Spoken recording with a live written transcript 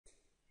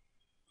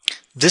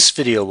This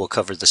video will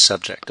cover the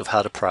subject of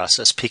how to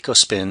process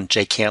picoSpin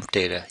JCAMP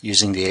data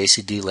using the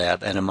ACD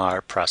Lab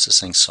NMR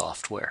processing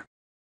software.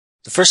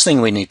 The first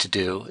thing we need to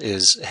do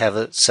is have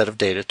a set of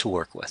data to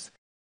work with.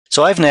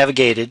 So I've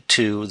navigated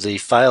to the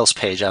Files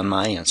page on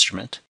my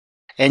instrument,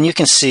 and you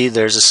can see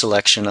there's a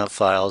selection of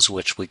files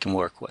which we can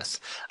work with.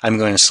 I'm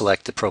going to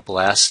select the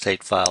propyl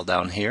acetate file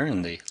down here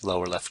in the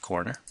lower left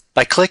corner.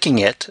 By clicking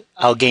it,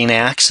 I'll gain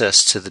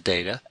access to the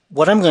data.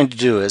 What I'm going to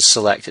do is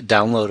select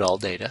Download All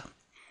Data.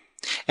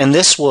 And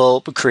this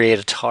will create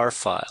a tar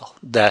file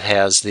that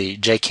has the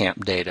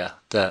JCAMP data,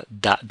 the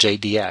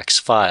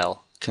 .jdx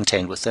file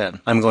contained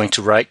within. I'm going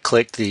to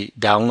right-click the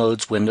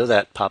Downloads window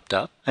that popped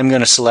up. I'm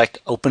going to select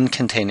Open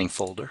Containing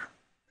Folder.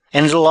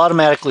 And it'll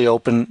automatically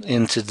open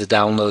into the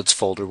Downloads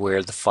folder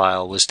where the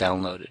file was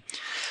downloaded.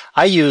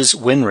 I use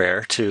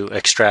WinRAR to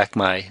extract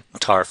my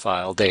tar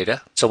file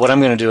data. So what I'm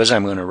going to do is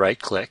I'm going to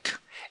right-click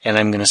and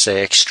I'm going to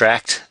say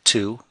Extract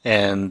to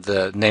and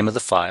the name of the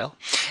file.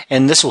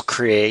 And this will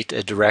create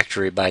a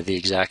directory by the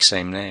exact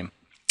same name.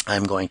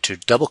 I'm going to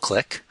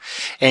double-click,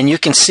 and you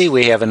can see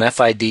we have an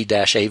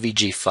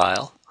FID-AVG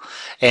file.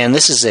 And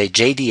this is a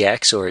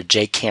JDX or a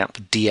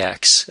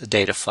JCAMP-DX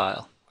data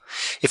file.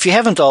 If you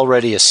haven't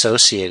already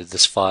associated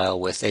this file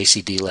with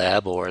ACD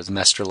Lab or the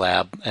Mestre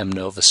Lab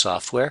MNOVA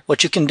software,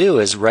 what you can do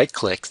is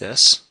right-click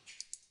this,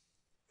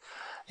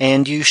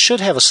 and you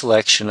should have a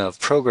selection of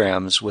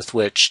programs with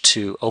which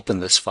to open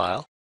this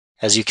file.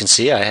 As you can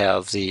see, I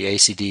have the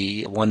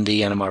ACD 1D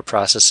NMR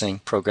processing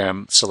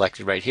program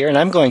selected right here, and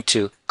I'm going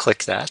to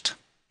click that.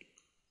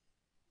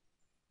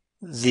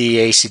 The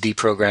ACD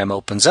program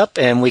opens up,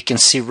 and we can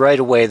see right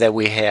away that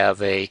we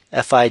have a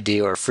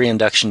FID or free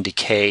induction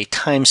decay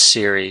time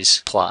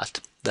series plot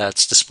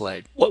that's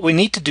displayed. What we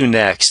need to do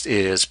next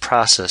is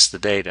process the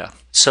data.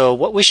 So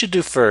what we should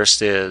do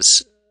first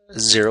is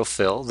zero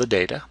fill the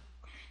data.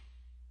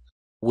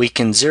 We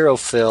can zero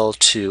fill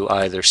to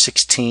either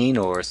 16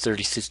 or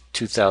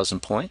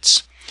 32,000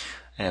 points,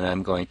 and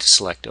I'm going to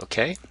select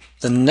OK.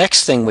 The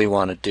next thing we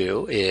want to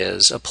do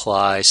is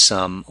apply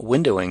some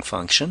windowing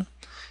function.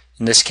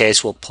 In this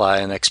case, we'll apply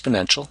an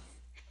exponential.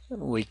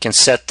 We can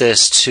set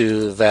this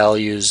to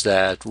values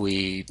that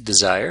we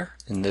desire.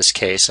 In this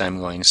case, I'm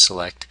going to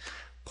select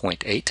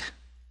 0.8.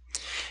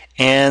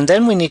 And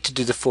then we need to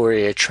do the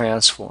Fourier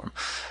transform.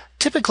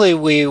 Typically,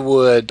 we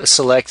would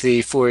select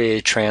the Fourier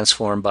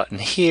transform button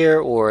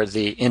here or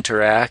the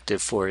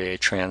interactive Fourier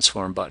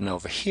transform button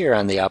over here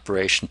on the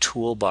operation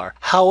toolbar.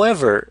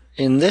 However,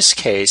 in this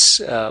case,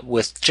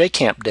 with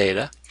JCAMP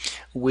data,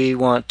 we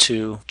want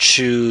to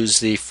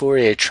choose the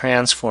Fourier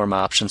transform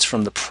options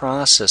from the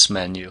process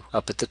menu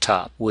up at the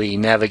top. We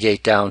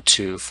navigate down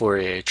to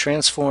Fourier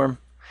transform,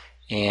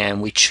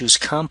 and we choose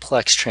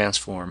complex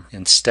transform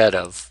instead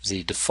of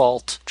the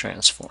default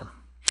transform.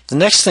 The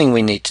next thing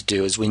we need to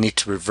do is we need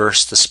to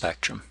reverse the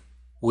spectrum.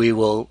 We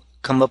will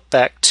come up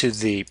back to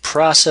the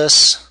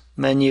process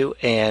menu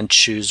and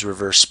choose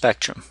reverse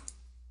spectrum.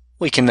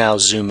 We can now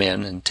zoom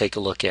in and take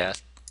a look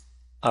at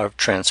our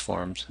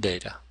transformed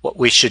data. What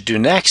we should do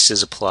next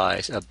is apply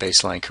a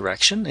baseline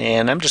correction,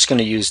 and I'm just going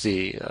to use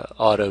the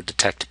auto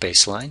detect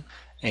baseline,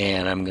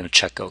 and I'm going to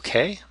check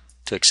OK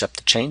to accept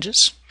the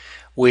changes.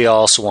 We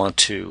also want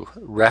to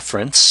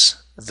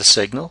reference the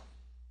signal.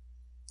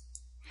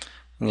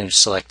 I'm going to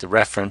select the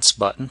reference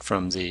button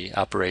from the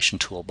operation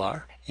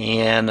toolbar,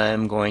 and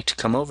I'm going to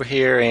come over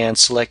here and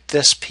select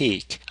this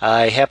peak.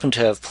 I happen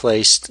to have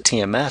placed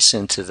TMS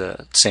into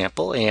the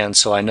sample, and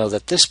so I know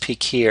that this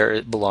peak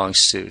here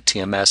belongs to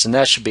TMS, and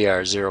that should be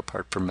our 0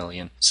 part per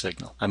million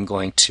signal. I'm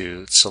going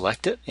to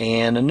select it,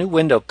 and a new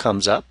window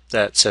comes up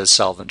that says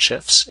solvent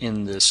shifts.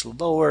 In this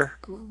lower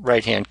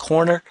right hand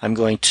corner, I'm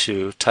going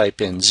to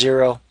type in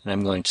 0, and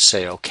I'm going to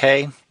say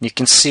OK. You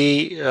can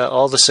see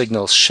all the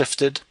signals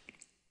shifted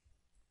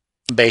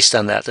based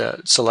on that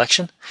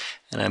selection,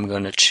 and I'm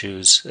going to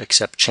choose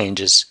accept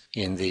changes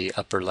in the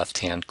upper left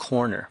hand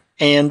corner.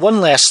 And one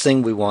last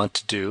thing we want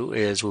to do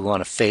is we want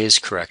to phase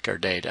correct our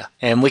data,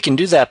 and we can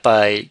do that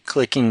by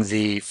clicking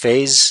the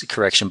phase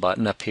correction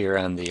button up here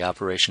on the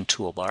operation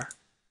toolbar,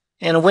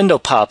 and a window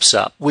pops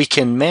up. We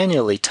can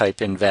manually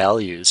type in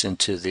values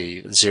into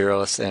the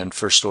 0th and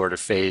first order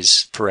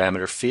phase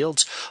parameter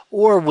fields,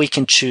 or we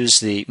can choose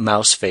the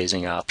mouse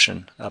phasing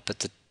option up at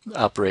the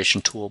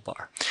operation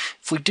toolbar.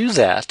 If we do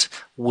that,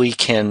 we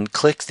can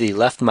click the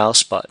left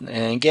mouse button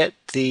and get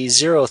the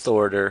 0th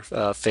order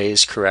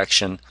phase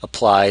correction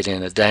applied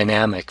in a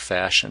dynamic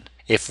fashion.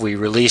 If we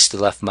release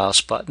the left mouse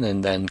button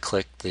and then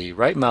click the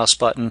right mouse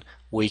button,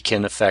 we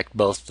can affect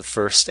both the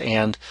first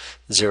and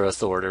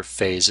 0th order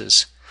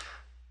phases.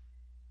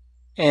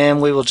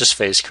 And we will just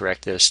phase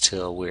correct this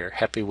till we're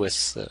happy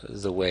with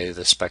the way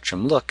the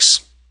spectrum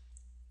looks.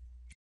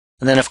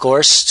 And then, of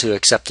course, to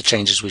accept the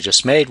changes we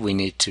just made, we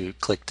need to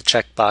click the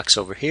checkbox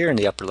over here in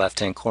the upper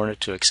left-hand corner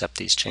to accept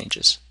these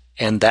changes.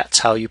 And that's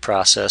how you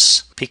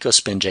process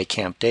picoSpin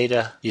JCAMP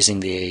data using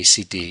the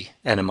ACD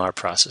NMR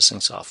processing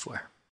software.